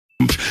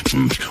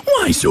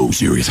Why so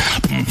serious?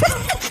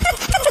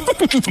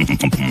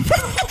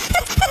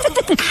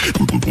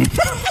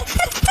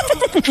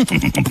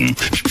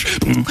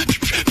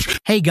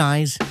 Hey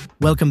guys,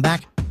 welcome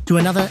back to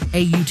another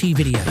AUT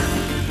video.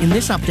 In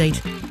this update,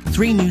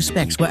 3 new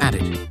specs were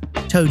added: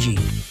 Toji,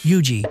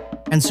 Yuji,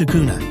 and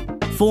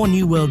Sukuna. 4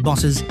 new world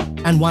bosses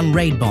and 1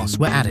 raid boss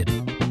were added.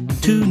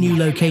 2 new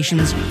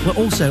locations were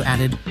also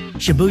added: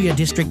 Shibuya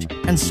District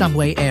and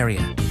Subway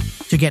Area.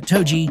 To get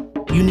Toji,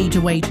 you need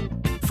to wait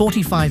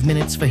 45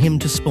 minutes for him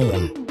to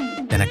spawn.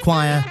 Then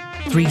acquire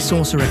 3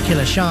 Sorcerer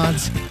Killer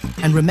shards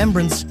and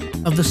Remembrance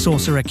of the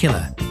Sorcerer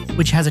Killer,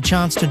 which has a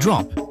chance to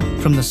drop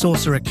from the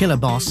Sorcerer Killer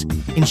boss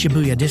in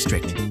Shibuya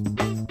District.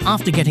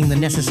 After getting the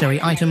necessary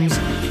items,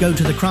 go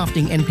to the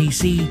crafting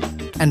NPC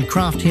and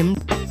craft him.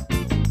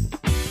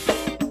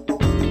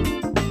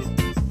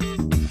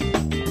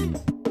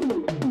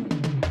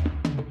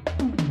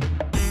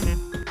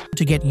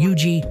 To get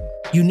Yuji,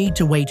 you need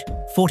to wait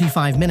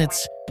 45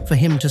 minutes for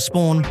him to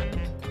spawn.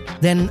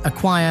 Then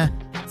acquire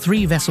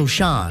 3 vessel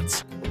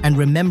shards and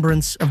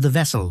Remembrance of the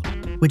Vessel,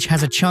 which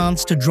has a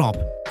chance to drop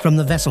from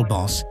the vessel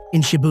boss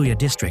in Shibuya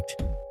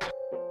District.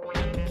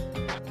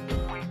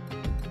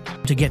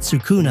 To get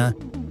Sukuna,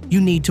 you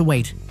need to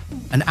wait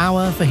an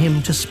hour for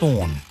him to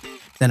spawn.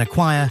 Then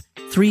acquire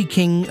 3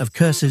 King of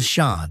Curses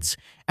shards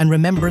and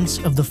Remembrance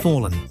of the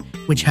Fallen,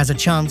 which has a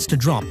chance to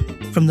drop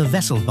from the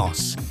vessel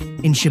boss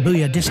in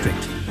Shibuya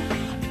District.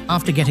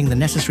 After getting the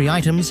necessary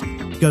items,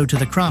 go to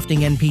the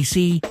crafting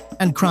NPC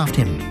and craft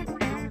him.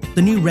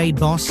 The new raid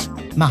boss,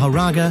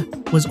 Mahoraga,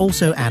 was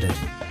also added.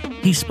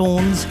 He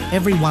spawns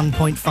every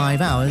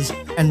 1.5 hours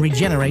and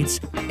regenerates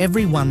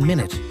every 1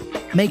 minute,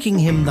 making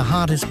him the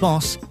hardest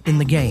boss in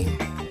the game.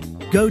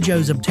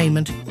 Gojo's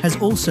obtainment has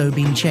also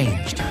been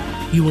changed.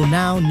 You will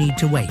now need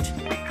to wait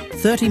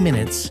 30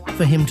 minutes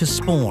for him to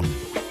spawn,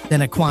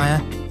 then acquire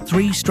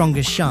 3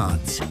 strongest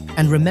shards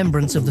and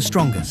Remembrance of the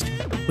Strongest,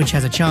 which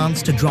has a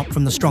chance to drop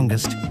from the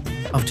strongest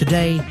of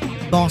today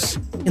boss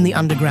in the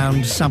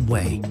underground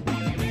subway.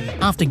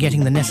 After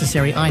getting the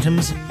necessary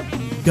items,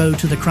 go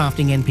to the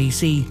crafting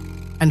NPC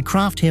and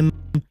craft him.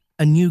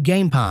 A new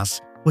game pass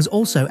was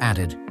also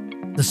added: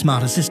 the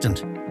Smart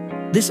Assistant.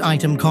 This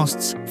item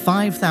costs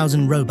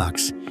 5,000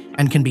 Robux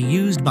and can be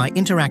used by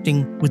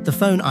interacting with the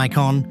phone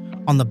icon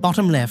on the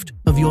bottom left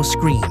of your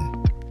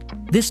screen.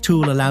 This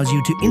tool allows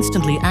you to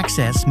instantly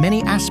access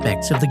many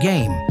aspects of the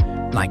game,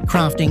 like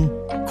crafting,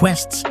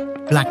 quests,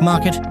 black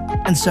market,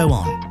 and so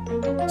on.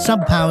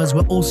 Sub-powers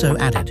were also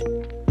added.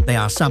 They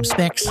are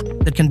sub-specs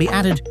that can be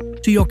added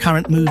to your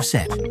current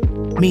moveset,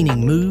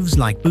 meaning moves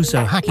like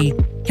Buso Haki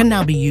can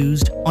now be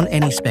used on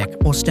any spec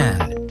or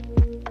stand.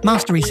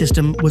 Mastery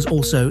system was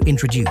also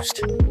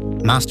introduced.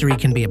 Mastery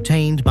can be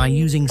obtained by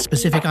using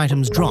specific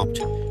items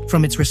dropped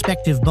from its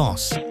respective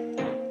boss,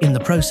 in the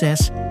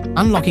process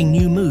unlocking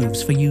new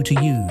moves for you to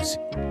use.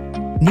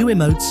 New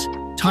emotes,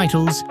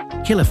 titles,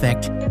 kill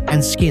effect,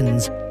 and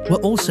skins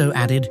were also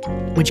added,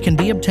 which can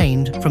be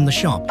obtained from the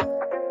shop.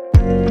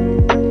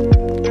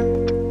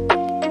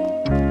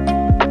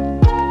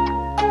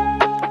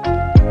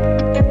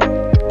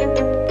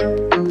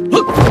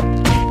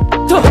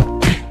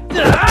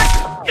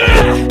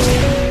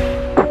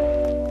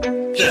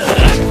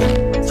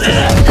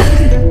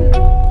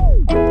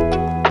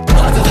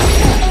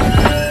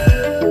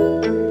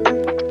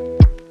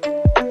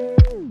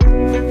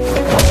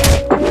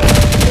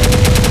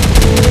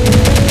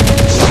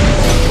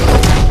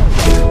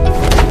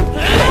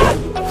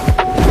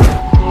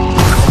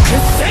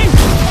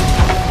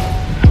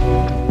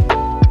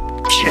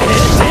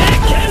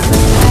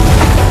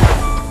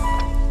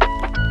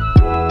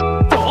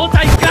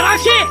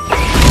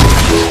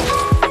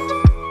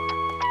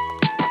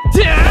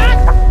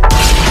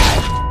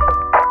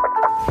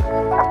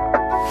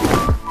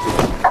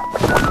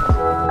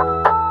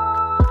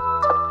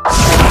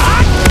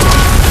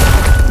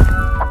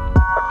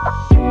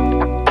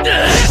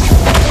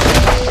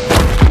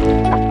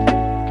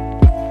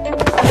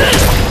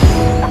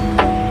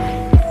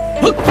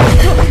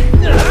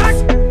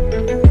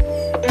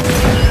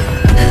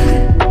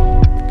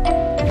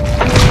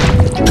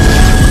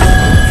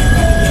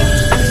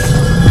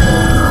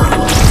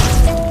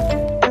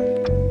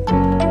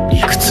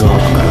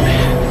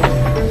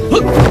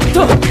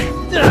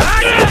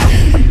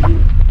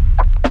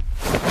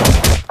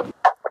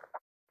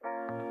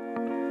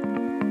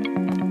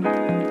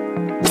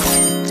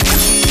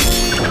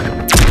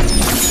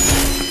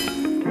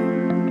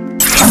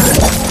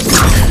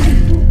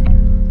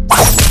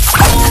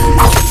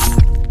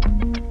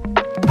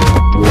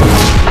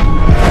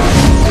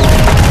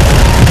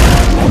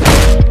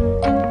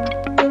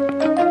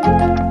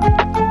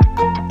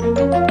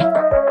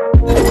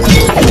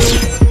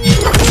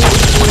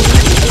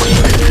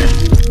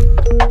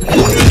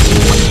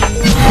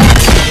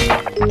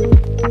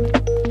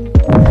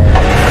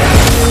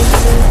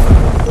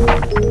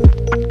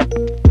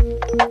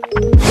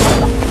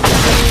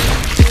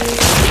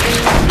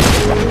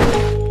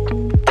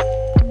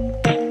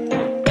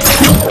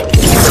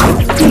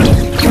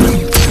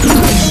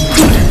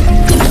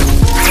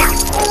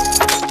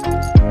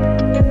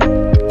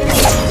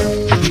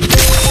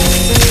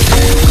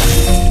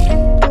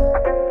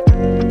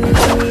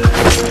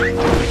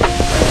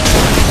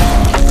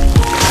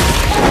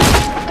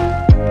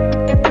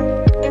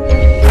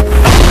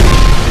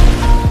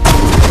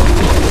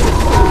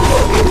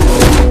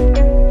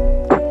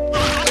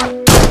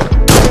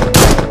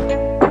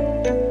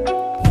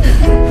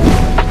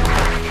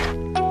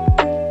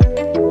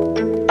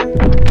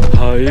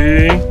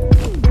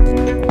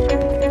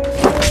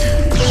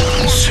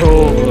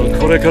 負は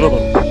これから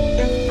だろう。